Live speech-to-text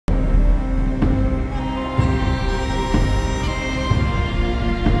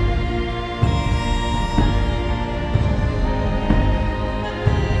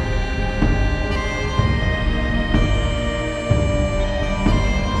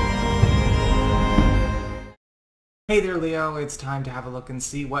Hey there, Leo. It's time to have a look and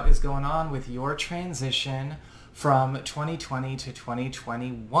see what is going on with your transition from 2020 to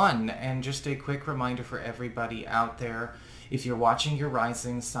 2021. And just a quick reminder for everybody out there, if you're watching your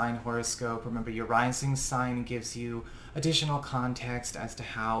rising sign horoscope, remember your rising sign gives you additional context as to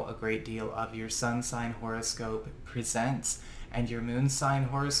how a great deal of your sun sign horoscope presents. And your moon sign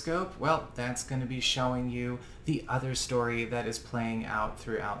horoscope, well, that's going to be showing you the other story that is playing out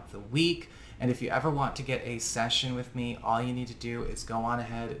throughout the week. And if you ever want to get a session with me, all you need to do is go on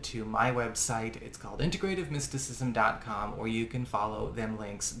ahead to my website. It's called integrativemysticism.com, or you can follow them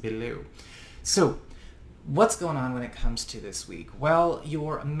links below. So, what's going on when it comes to this week? Well,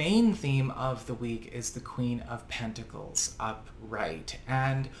 your main theme of the week is the Queen of Pentacles upright.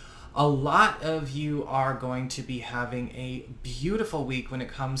 And a lot of you are going to be having a beautiful week when it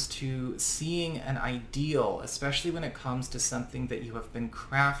comes to seeing an ideal, especially when it comes to something that you have been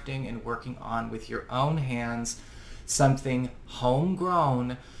crafting and working on with your own hands, something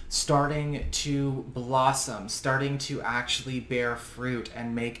homegrown, starting to blossom, starting to actually bear fruit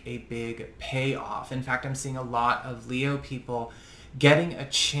and make a big payoff. In fact, I'm seeing a lot of Leo people getting a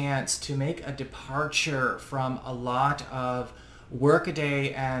chance to make a departure from a lot of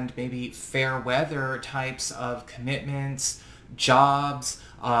workaday and maybe fair weather types of commitments, jobs,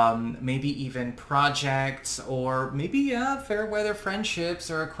 maybe even projects, or maybe fair weather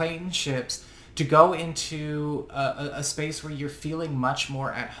friendships or acquaintanceships, to go into a space where you're feeling much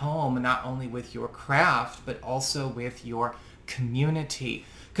more at home, not only with your craft, but also with your community.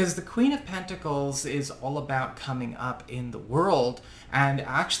 Because the Queen of Pentacles is all about coming up in the world and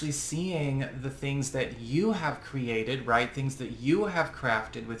actually seeing the things that you have created, right? Things that you have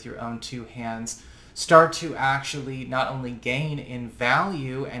crafted with your own two hands start to actually not only gain in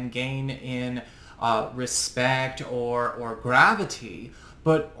value and gain in respect or gravity,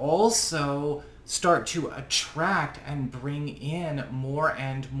 but also start to attract and bring in more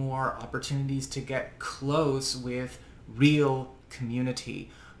and more opportunities to get close with real community,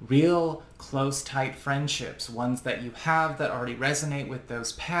 real close tight friendships, ones that you have that already resonate with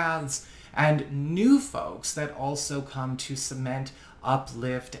those paths, and new folks that also come to cement,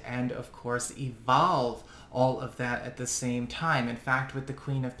 uplift, and of course evolve all of that at the same time. In fact, with the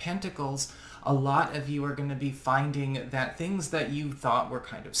Queen of Pentacles, a lot of you are going to be finding that things that you thought were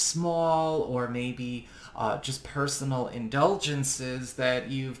kind of small or maybe just personal indulgences that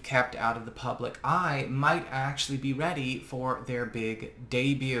you've kept out of the public eye might actually be ready for their big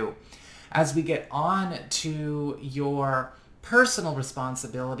debut. As we get on to your personal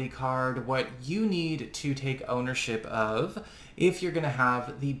responsibility card, what you need to take ownership of if you're going to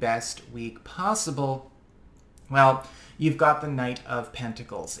have the best week possible, well, you've got the Knight of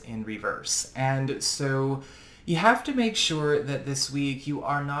Pentacles in reverse. And so you have to make sure that this week you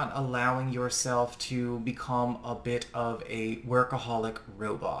are not allowing yourself to become a bit of a workaholic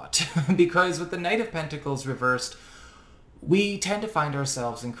robot. Because with the Knight of Pentacles reversed, we tend to find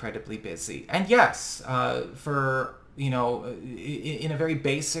ourselves incredibly busy. And yes, for, in a very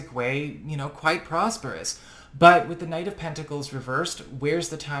basic way, quite prosperous. But with the Knight of Pentacles reversed, where's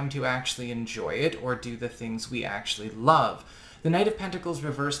the time to actually enjoy it or do the things we actually love? The Knight of Pentacles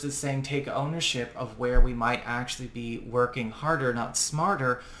reversed is saying take ownership of where we might actually be working harder, not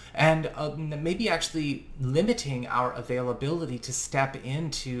smarter, and maybe actually limiting our availability to step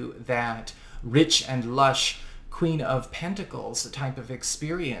into that rich and lush Queen of Pentacles type of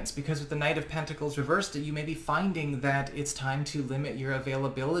experience. Because with the Knight of Pentacles reversed, you may be finding that it's time to limit your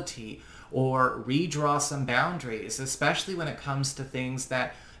availability or redraw some boundaries, especially when it comes to things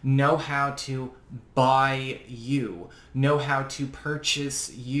that know how to buy you, know how to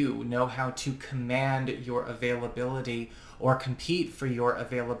purchase you, know how to command your availability or compete for your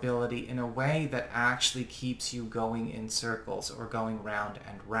availability in a way that actually keeps you going in circles or going round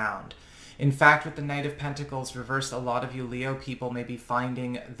and round. In fact, with the Knight of Pentacles reversed, a lot of you Leo people may be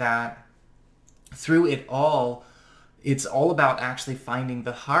finding that through it all, it's all about actually finding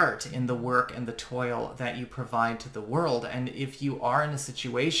the heart in the work and the toil that you provide to the world. And if you are in a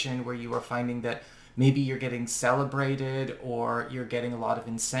situation where you are finding that maybe you're getting celebrated or you're getting a lot of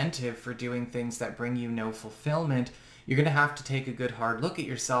incentive for doing things that bring you no fulfillment, you're going to have to take a good hard look at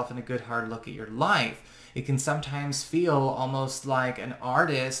yourself and a good hard look at your life. It can sometimes feel almost like an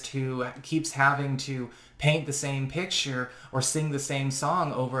artist who keeps having to paint the same picture or sing the same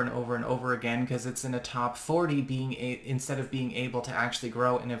song over and over and over again because it's in a top 40 instead of being able to actually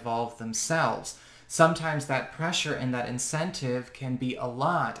grow and evolve themselves. Sometimes that pressure and that incentive can be a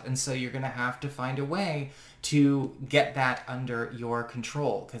lot, and so you're going to have to find a way to get that under your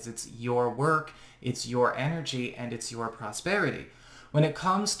control because it's your work, it's your energy, and it's your prosperity. When it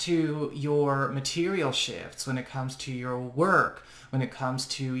comes to your material shifts, when it comes to your work, when it comes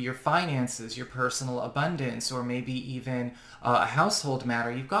to your finances, your personal abundance, or maybe even a household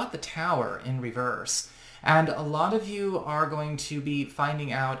matter, you've got the Tower in reverse. And a lot of you are going to be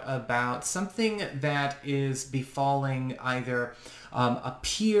finding out about something that is befalling either a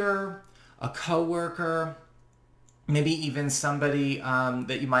peer, a coworker, maybe even somebody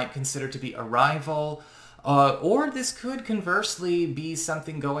that you might consider to be a rival. Or this could conversely be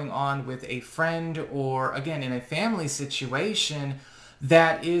something going on with a friend or, again, in a family situation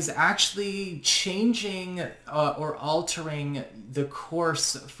that is actually changing or altering the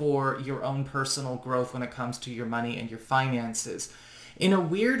course for your own personal growth when it comes to your money and your finances. In a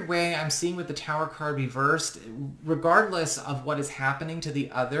weird way, I'm seeing with the Tower card reversed, regardless of what is happening to the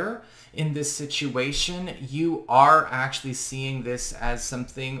other in this situation, you are actually seeing this as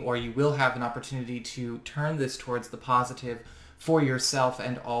something, or you will have an opportunity to turn this towards the positive for yourself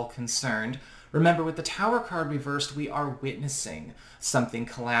and all concerned. Remember, with the Tower card reversed, we are witnessing something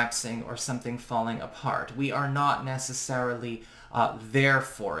collapsing or something falling apart. We are not necessarily there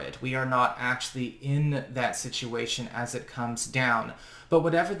for it. We are not actually in that situation as it comes down. But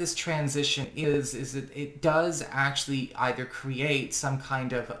whatever this transition is it does actually either create some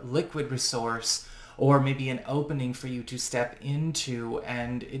kind of liquid resource or maybe an opening for you to step into,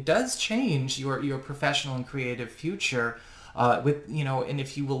 and it does change your professional and creative future. And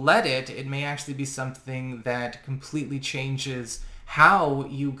if you will let it, it may actually be something that completely changes how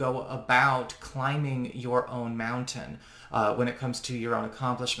you go about climbing your own mountain when it comes to your own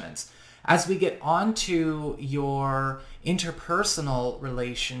accomplishments. As we get onto your interpersonal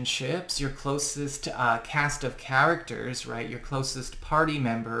relationships, your closest cast of characters, right, your closest party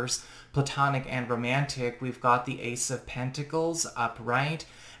members, platonic and romantic, we've got the Ace of Pentacles upright,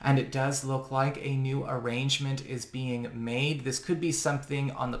 and it does look like a new arrangement is being made. This could be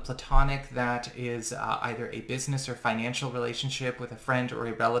something on the platonic that is either a business or financial relationship with a friend or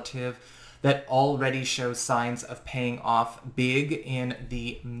a relative that already shows signs of paying off big in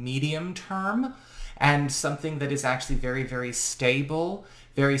the medium term, and something that is actually very, very stable,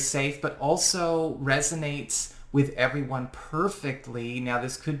 very safe, but also resonates with everyone perfectly. Now,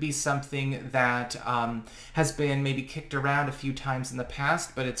 this could be something that has been maybe kicked around a few times in the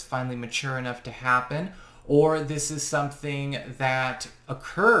past, but it's finally mature enough to happen. Or this is something that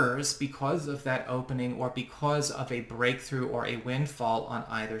occurs because of that opening or because of a breakthrough or a windfall on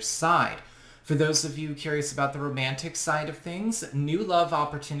either side. For those of you curious about the romantic side of things, new love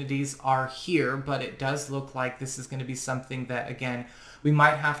opportunities are here, but it does look like this is going to be something that, again, we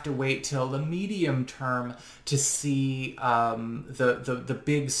might have to wait till the medium term to see the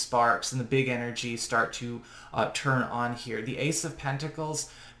big sparks and the big energy start to turn on here. The Ace of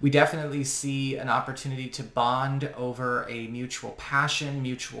Pentacles, we definitely see an opportunity to bond over a mutual passion,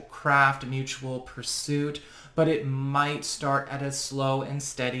 mutual craft, mutual pursuit, but it might start at a slow and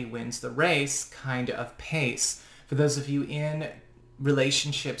steady wins the race kind of pace. For those of you in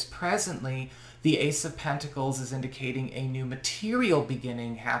relationships presently, the Ace of Pentacles is indicating a new material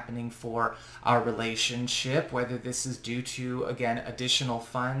beginning happening for our relationship, whether this is due to, again, additional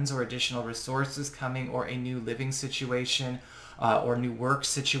funds or additional resources coming, or a new living situation or new work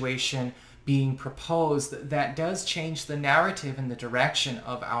situation being proposed. That does change the narrative and the direction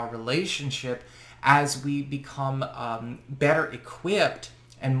of our relationship as we become better equipped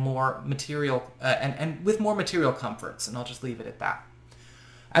and more material and with more material comforts. And I'll just leave it at that.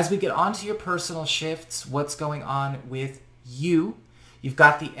 As we get onto your personal shifts, what's going on with you? You've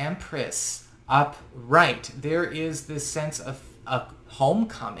got the Empress upright. There is this sense of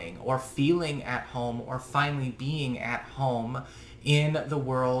homecoming, or feeling at home, or finally being at home in the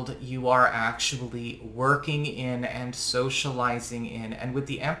world you are actually working in and socializing in. And with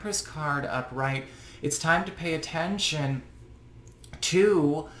the Empress card upright, it's time to pay attention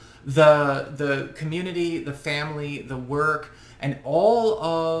to the community, the family, the work, and all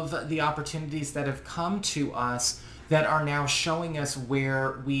of the opportunities that have come to us that are now showing us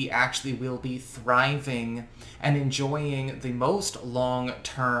where we actually will be thriving and enjoying the most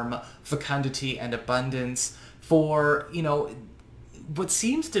long-term fecundity and abundance for, what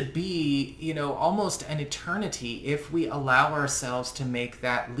seems to be, almost an eternity if we allow ourselves to make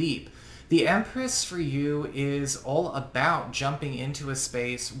that leap. The Empress for you is all about jumping into a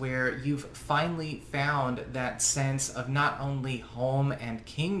space where you've finally found that sense of not only home and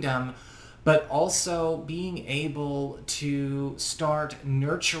kingdom, but also being able to start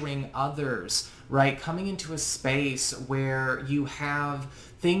nurturing others, right? Coming into a space where you have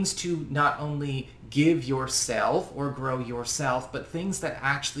things to not only give yourself or grow yourself, but things that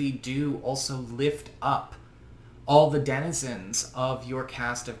actually do also lift up all the denizens of your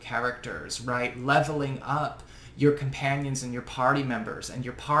cast of characters, right? Leveling up your companions and your party members and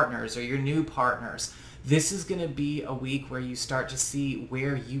your partners or your new partners. This is going to be a week where you start to see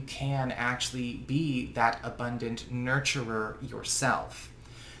where you can actually be that abundant nurturer yourself.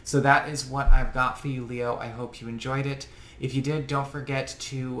 So that is what I've got for you, Leo. I hope you enjoyed it. If you did, don't forget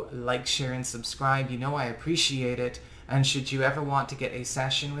to like, share, and subscribe. You know I appreciate it. And should you ever want to get a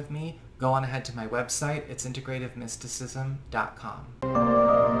session with me, go on ahead to my website. It's integrativemysticism.com.